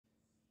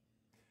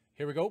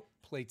Here we go.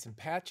 Plates and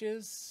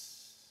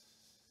patches.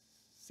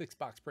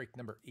 6-box break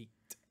number 8.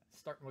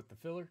 Starting with the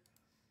filler.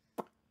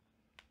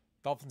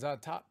 Dolphins on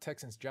top.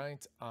 Texans,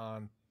 Giants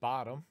on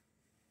bottom.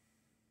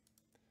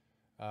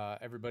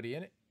 Everybody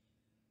in it.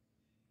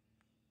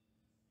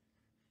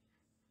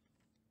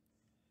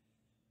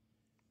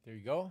 There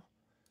you go.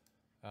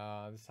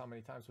 This is how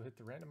many times we'll hit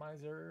the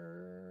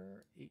randomizer.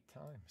 8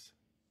 times.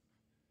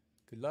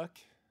 Good luck.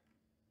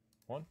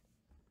 1,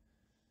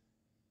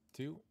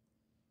 2,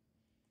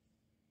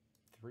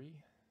 3,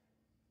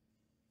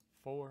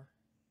 4,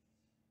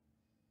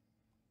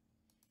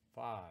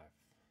 5,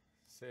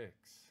 6,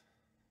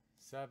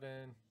 7,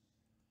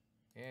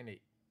 and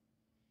 8.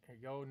 There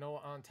you go.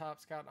 Noah on top,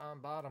 Scott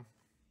on bottom.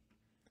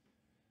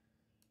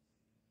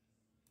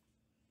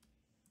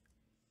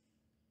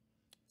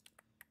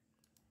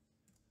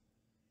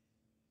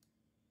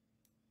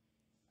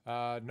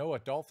 Noah,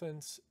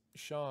 Dolphins.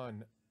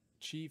 Sean,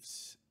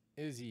 Chiefs.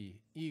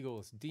 Izzy,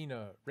 Eagles.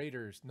 Dina,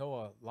 Raiders.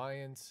 Noah,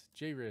 Lions.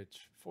 J.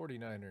 Rich,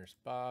 49ers.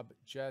 Bob,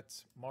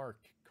 Jets.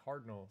 Mark,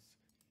 Cardinals.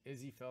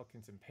 Izzy,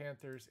 Falcons and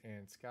Panthers.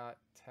 And Scott,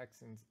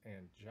 Texans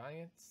and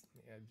Giants.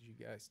 Add you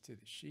guys to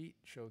the sheet.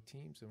 Show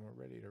teams, and we're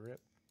ready to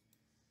rip.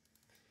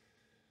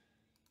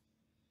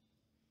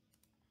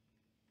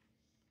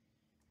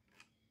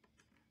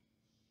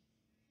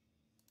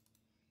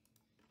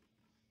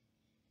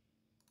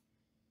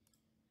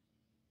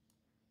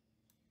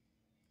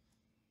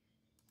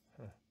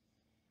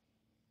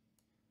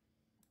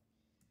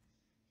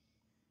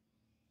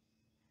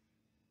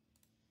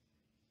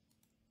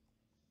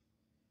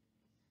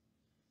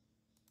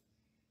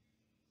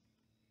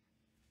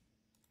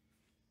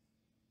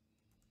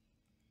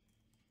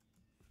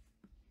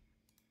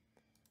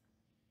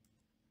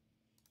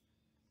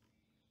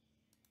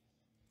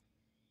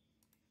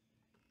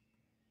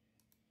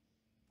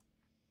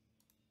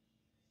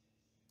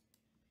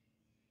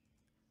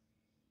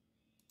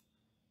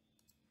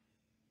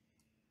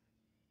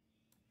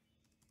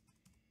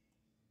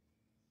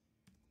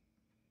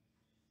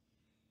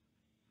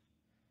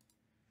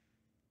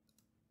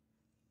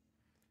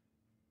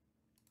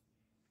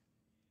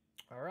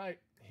 All right,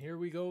 here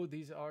we go.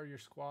 These are your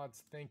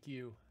squads. Thank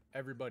you,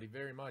 everybody,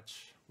 very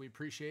much. We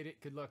appreciate it.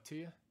 Good luck to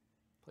you.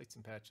 Plates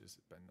and patches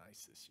have been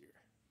nice this year.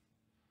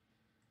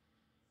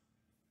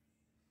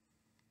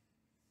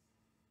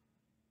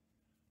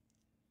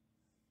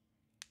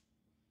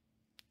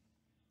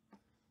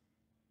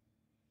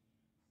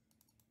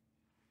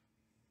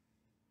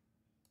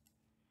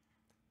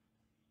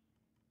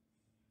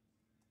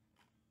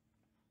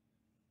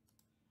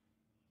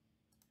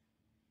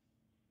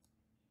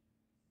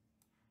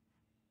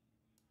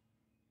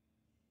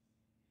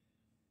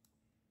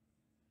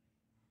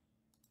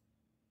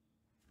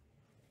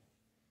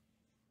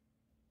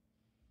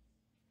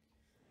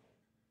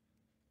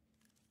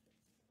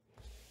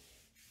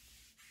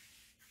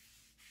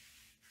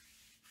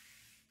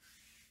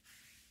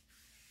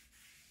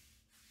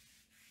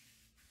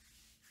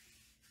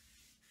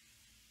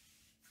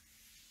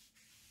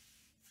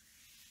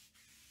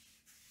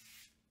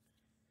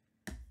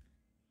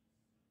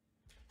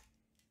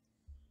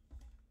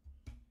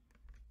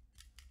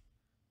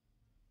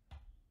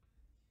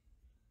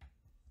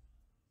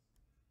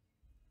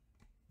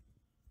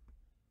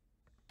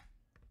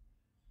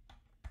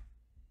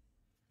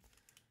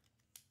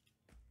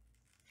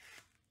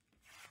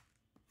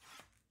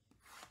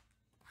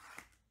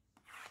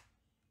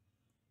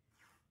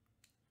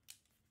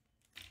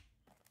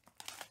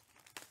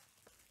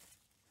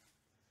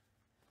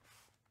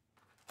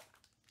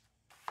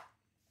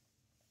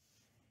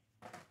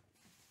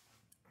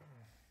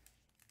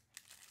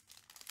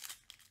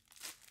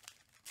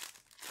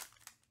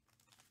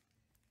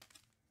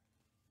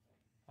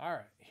 All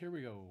right, here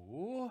we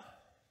go.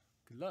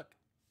 Good luck.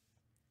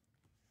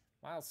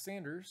 Miles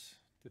Sanders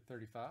to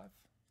 35.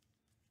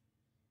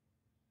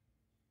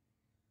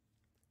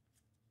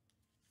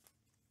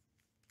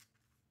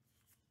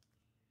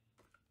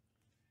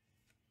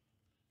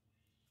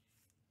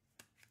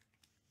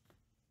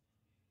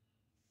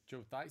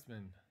 Joe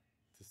Theismann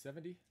to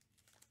 70.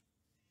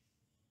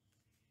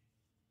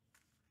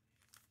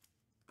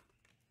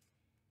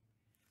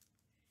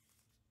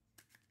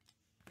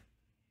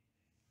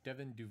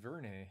 Devin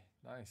Duvernay,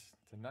 nice,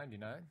 to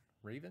 99.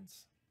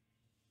 Ravens.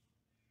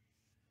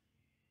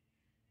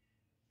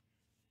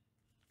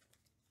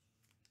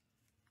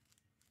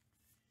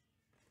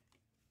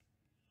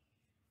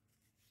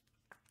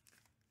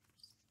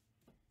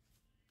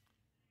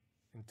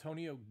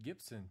 Antonio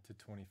Gibson to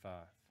 25.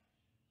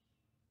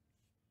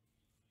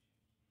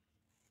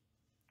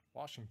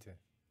 Washington.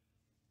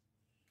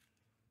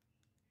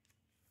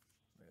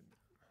 My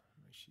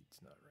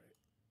sheet's not right.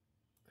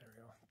 There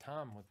we go.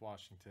 Tom with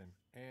Washington.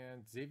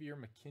 And Xavier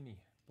McKinney,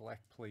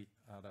 black plate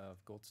out of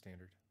Gold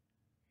Standard.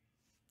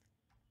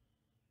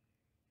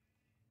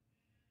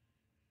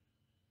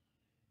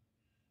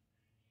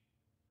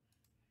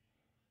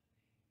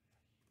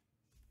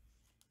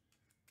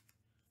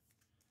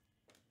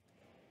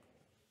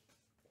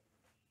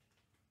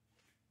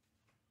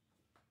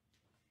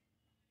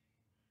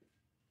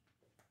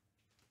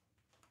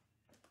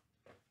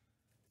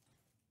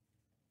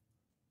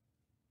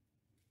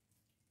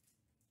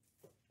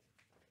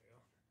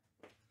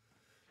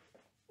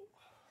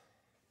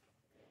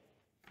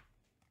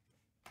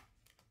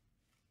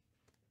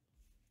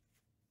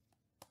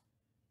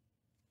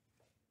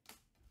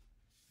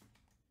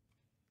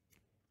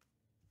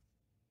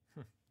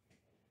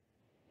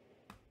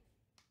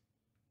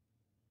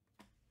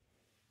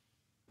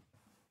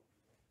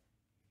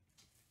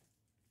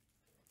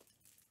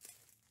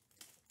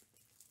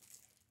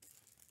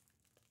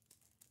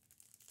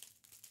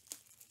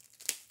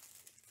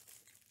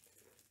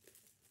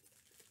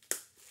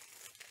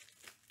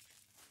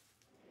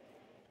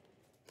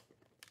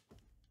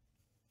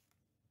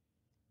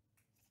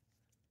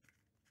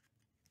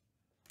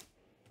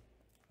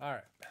 All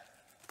right,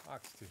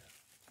 box 2.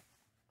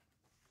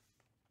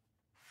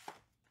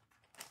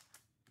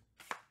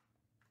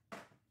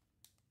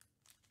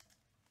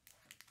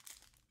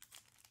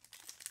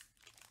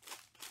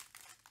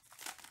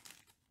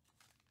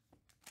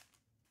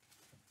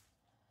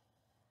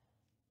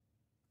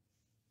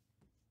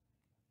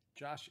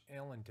 Josh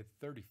Allen to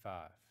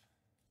 35.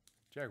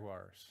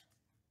 Jaguars.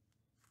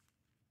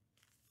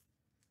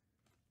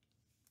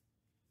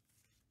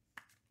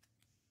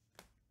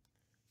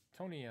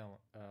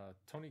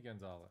 Tony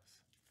Gonzalez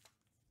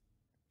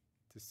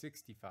to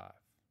 65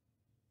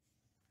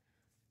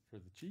 for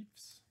the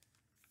Chiefs.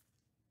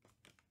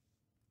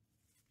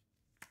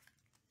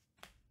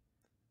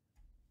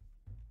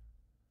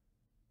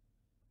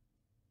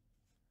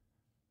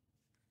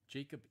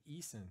 Jacob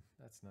Eason,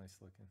 that's nice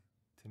looking,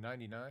 to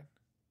 99,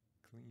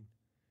 clean.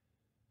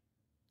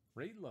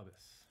 Ray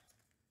Levis,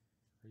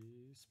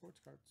 free sports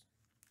cards.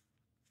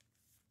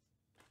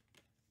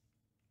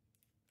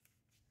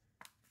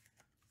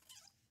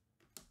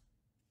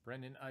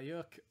 Brendan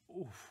Ayuk,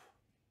 oof,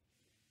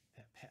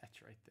 that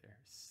patch right there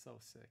is so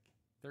sick.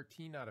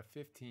 13 out of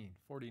 15,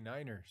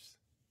 49ers,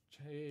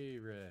 J.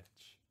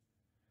 Rich.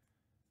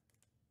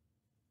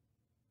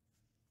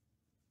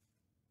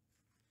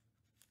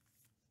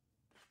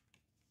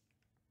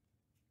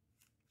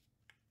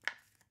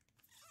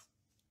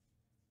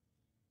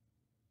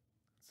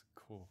 That's a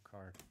cool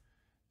card.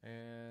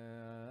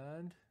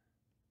 And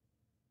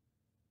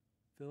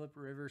Phillip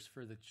Rivers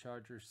for the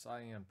Chargers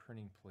Cyan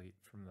printing plate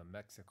from the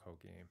Mexico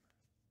game.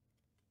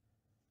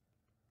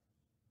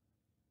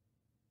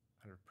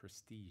 Out of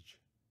Prestige.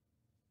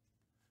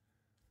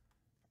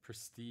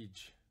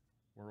 Prestige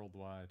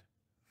worldwide.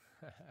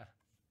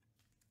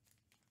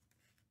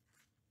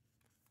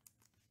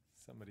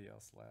 Somebody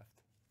else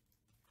left.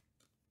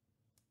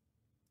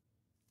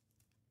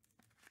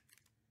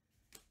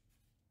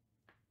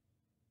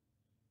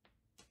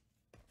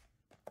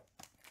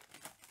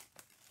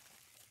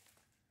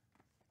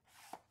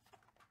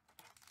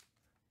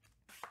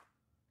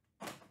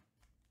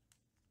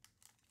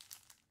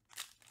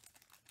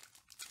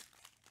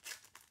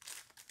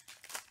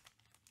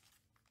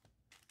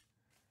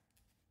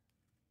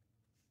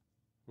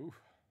 Ooh.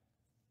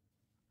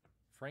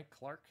 Frank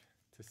Clark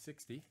to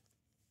 60.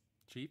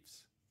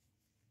 Chiefs.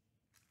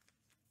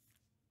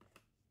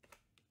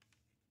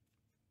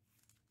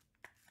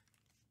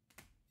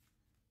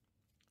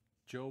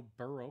 Joe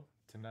Burrow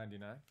to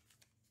 99.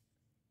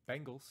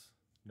 Bengals.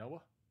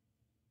 Noah.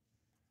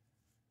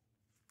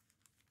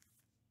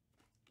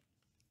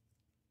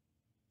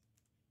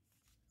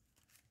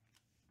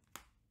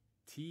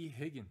 T.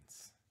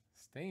 Higgins.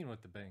 Staying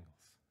with the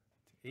Bengals.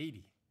 To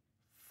 80.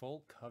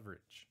 Full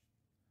coverage.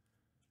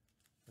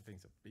 That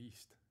thing's a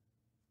beast.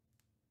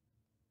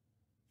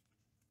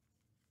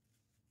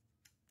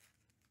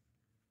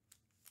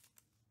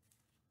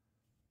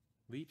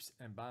 Leaps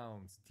and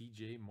bounds,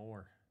 DJ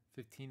Moore.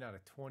 15 out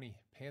of 20.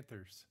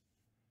 Panthers.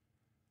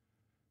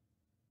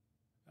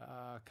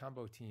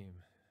 Combo team.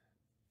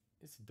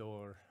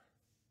 Isidore.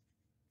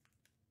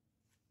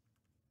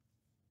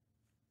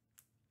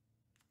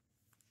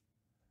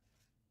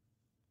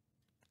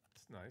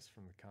 It's nice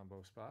from the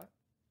combo spot.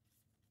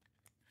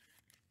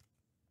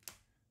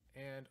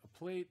 And a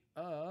plate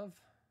of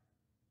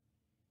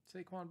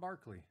Saquon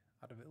Barkley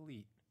out of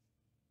Elite.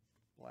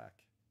 Black.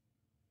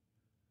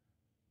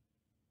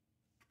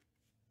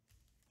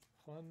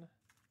 One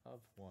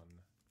of one.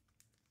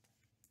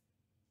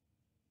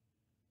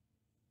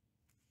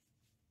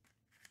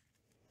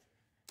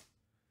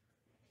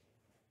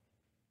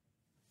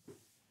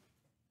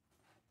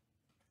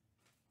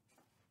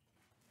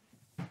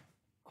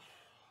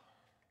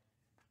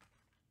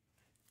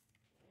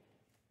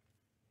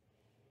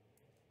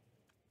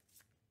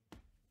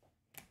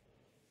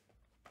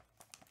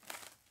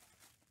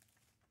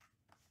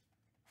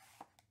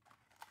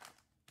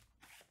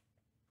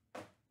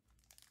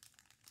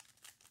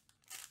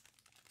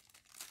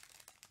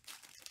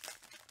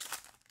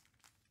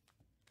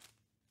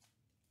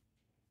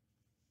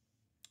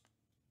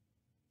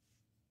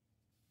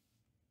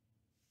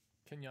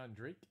 Kenyon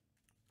Drake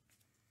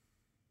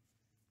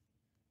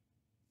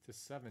to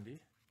 70.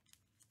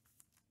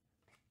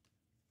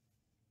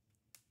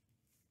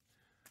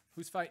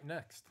 Who's fighting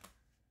next?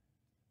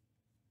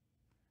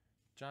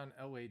 John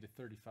Elway to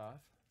 35.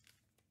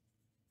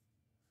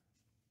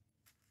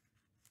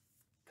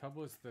 Cub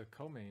was the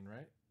co-main,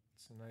 right?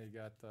 So now you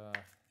got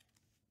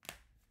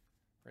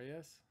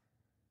Reyes.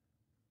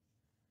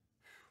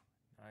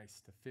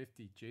 Nice to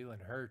 50.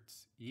 Jalen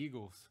Hurts,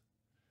 Eagles.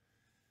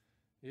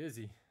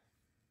 Izzy.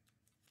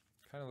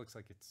 Kind of looks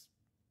like it's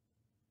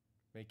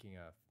making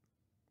a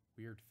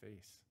weird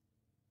face.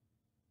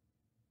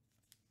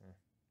 Eh.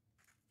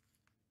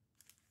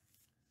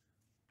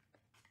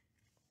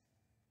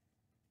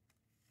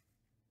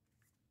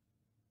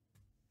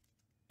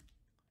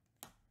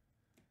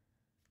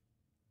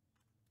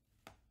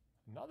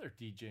 Another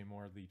DJ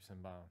Moore leaps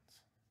and bounds.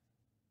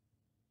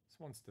 This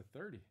one's to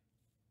 30.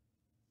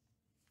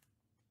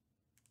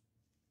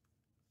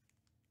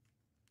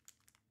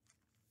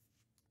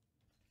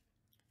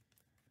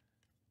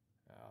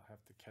 I'll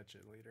have to catch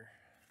it later.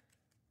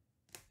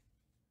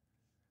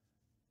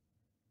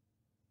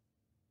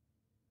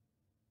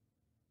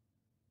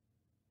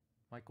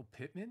 Michael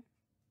Pittman?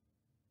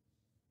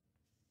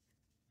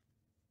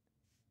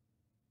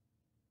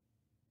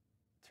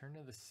 Turn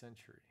of the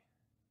century.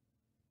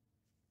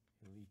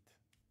 Elite.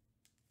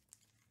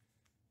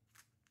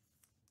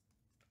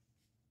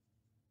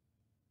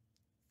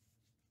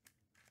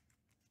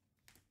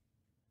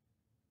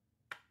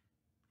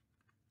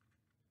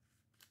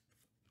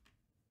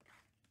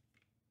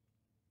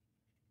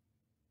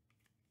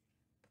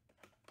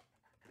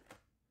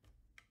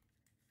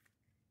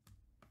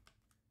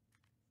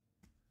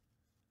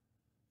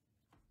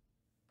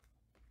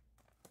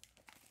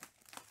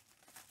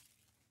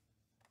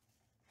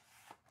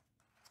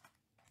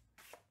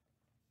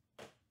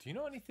 Do you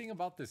know anything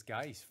about this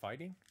guy he's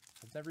fighting?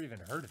 I've never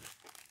even heard of it.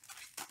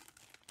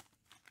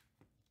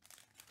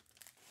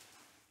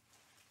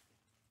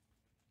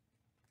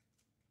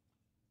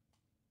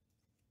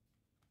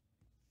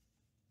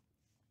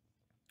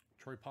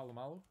 Troy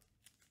Polamalu?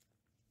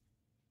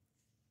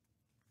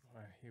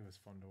 Boy, he was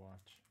fun to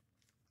watch.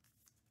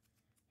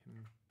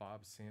 Him,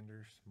 Bob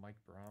Sanders, Mike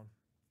Brown.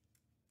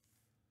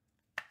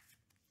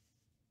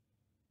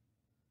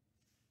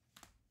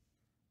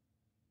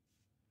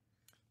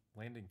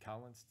 Landon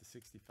Collins to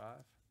 65.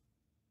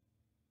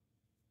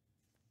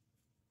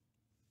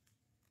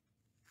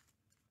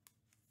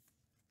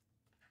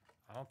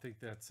 I don't think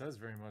that says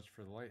very much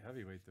for the light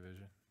heavyweight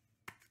division.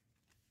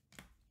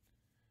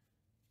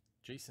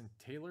 Jason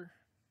Taylor,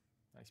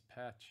 nice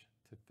patch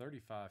to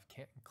 35.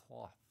 Canton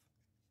Cloth.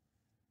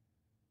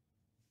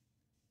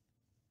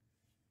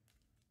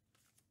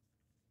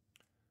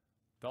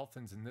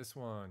 Dolphins in this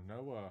one.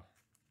 Noah.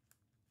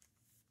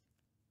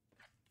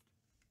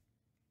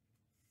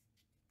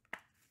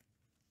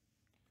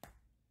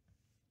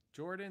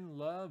 Jordan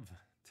Love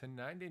to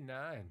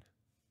 99.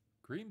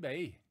 Green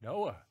Bay,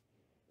 Noah.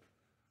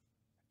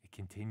 It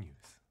continues.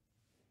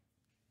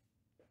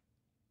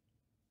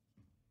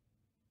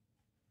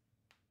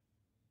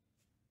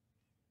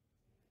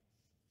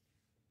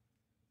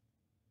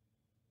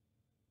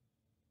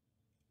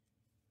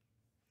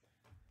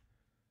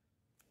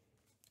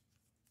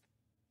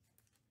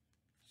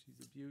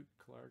 She's a beaut,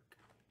 Clark.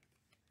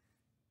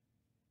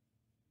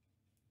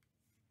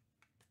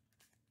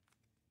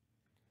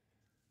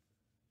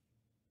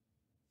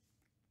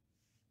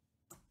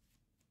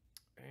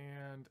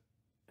 And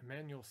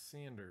Emmanuel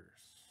Sanders,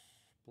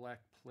 black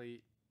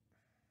plate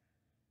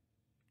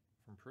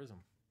from Prism.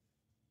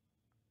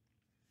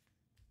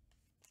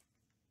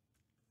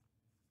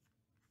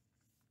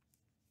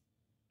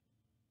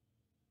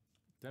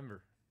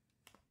 Denver.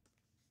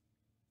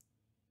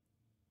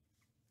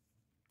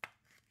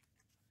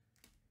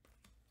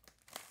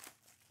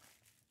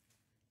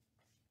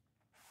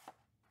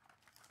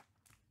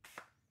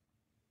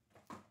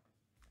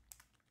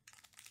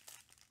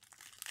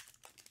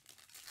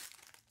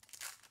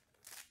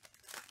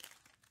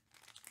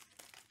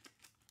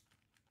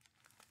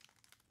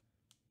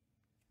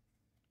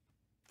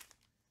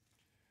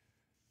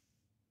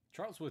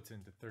 Charles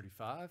Woodson to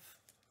 35,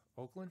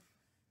 Oakland.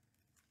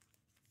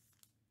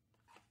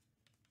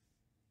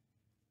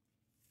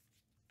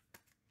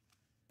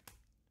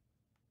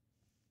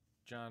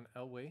 John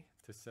Elway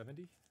to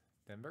 70,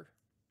 Denver.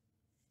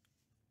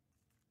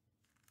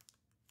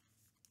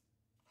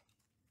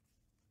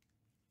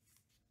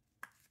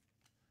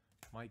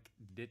 Mike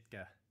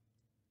Ditka,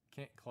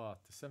 Canton Cloth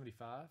to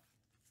 75,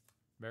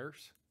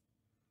 Bears.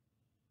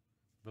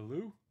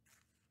 Baloo.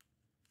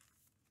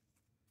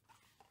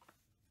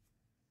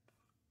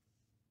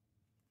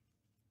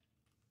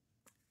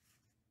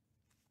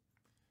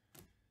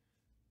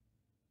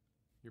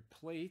 Your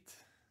plate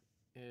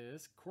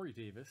is Corey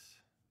Davis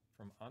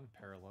from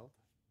Unparalleled.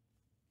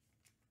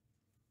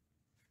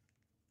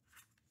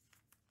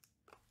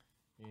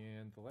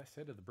 And the last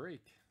hit of the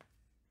break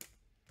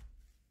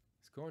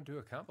is going to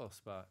a combo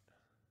spot.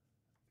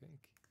 I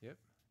think. Yep.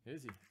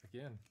 Izzy.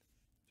 Again.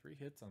 3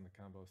 hits on the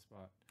combo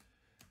spot.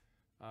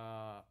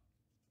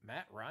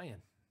 Matt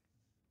Ryan.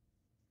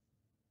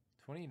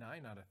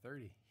 29 out of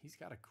 30. He's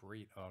got a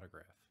great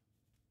autograph.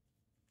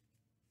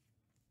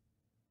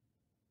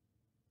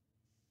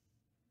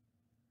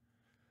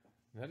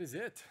 That is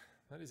it.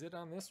 That is it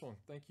on this one.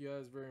 Thank you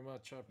guys very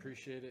much. I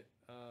appreciate it.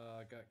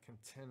 I got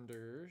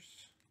Contenders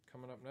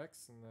coming up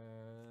next, and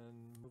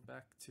then move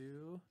back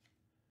to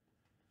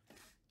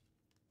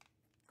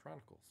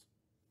Chronicles.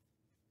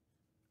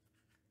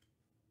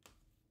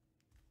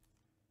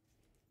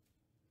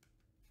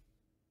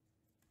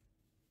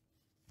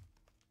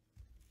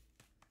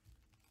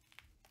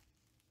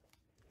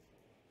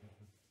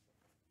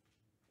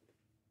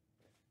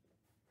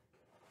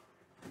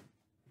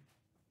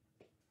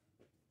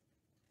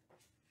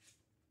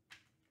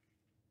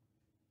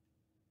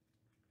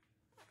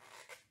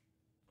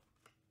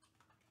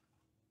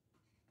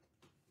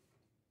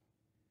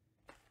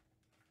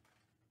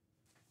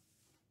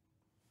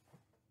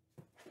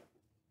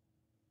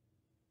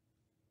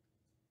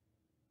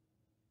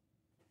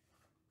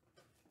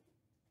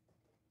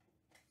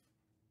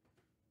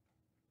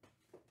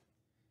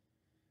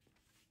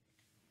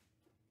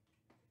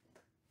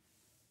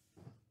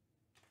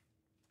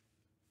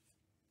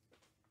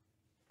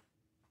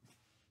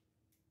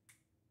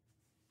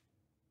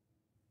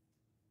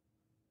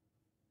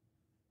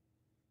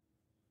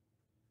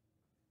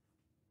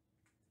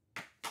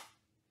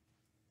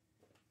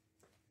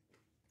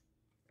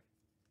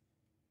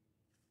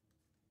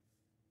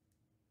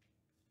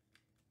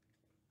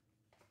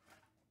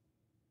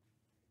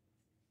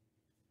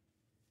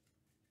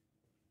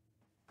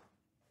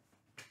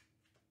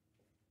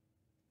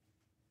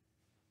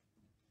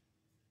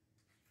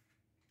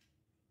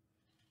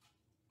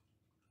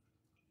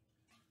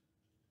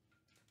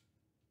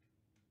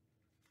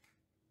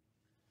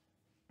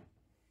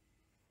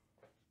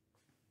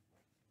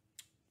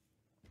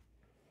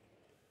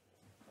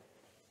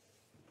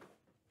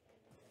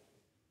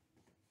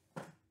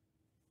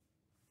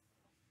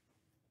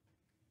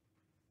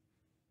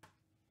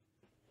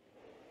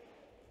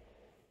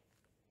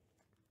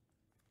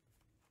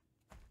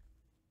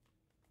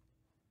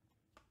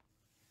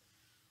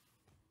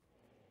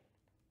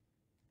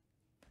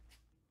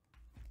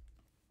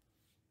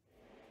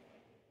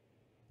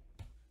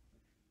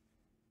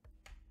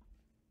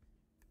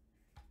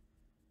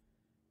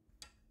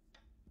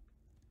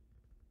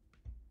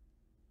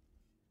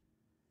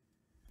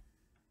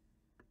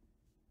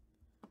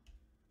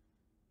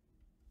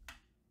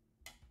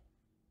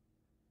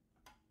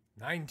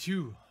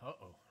 9-2.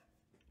 Uh-oh.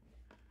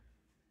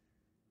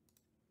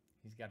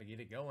 He's got to get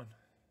it going.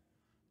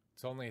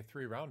 It's only a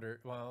 3-rounder.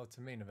 Well, it's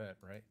a main event,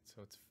 right?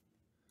 So it's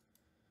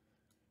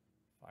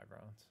 5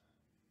 rounds.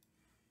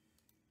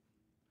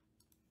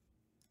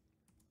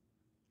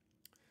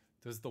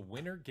 Does the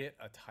winner get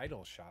a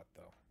title shot,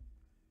 though?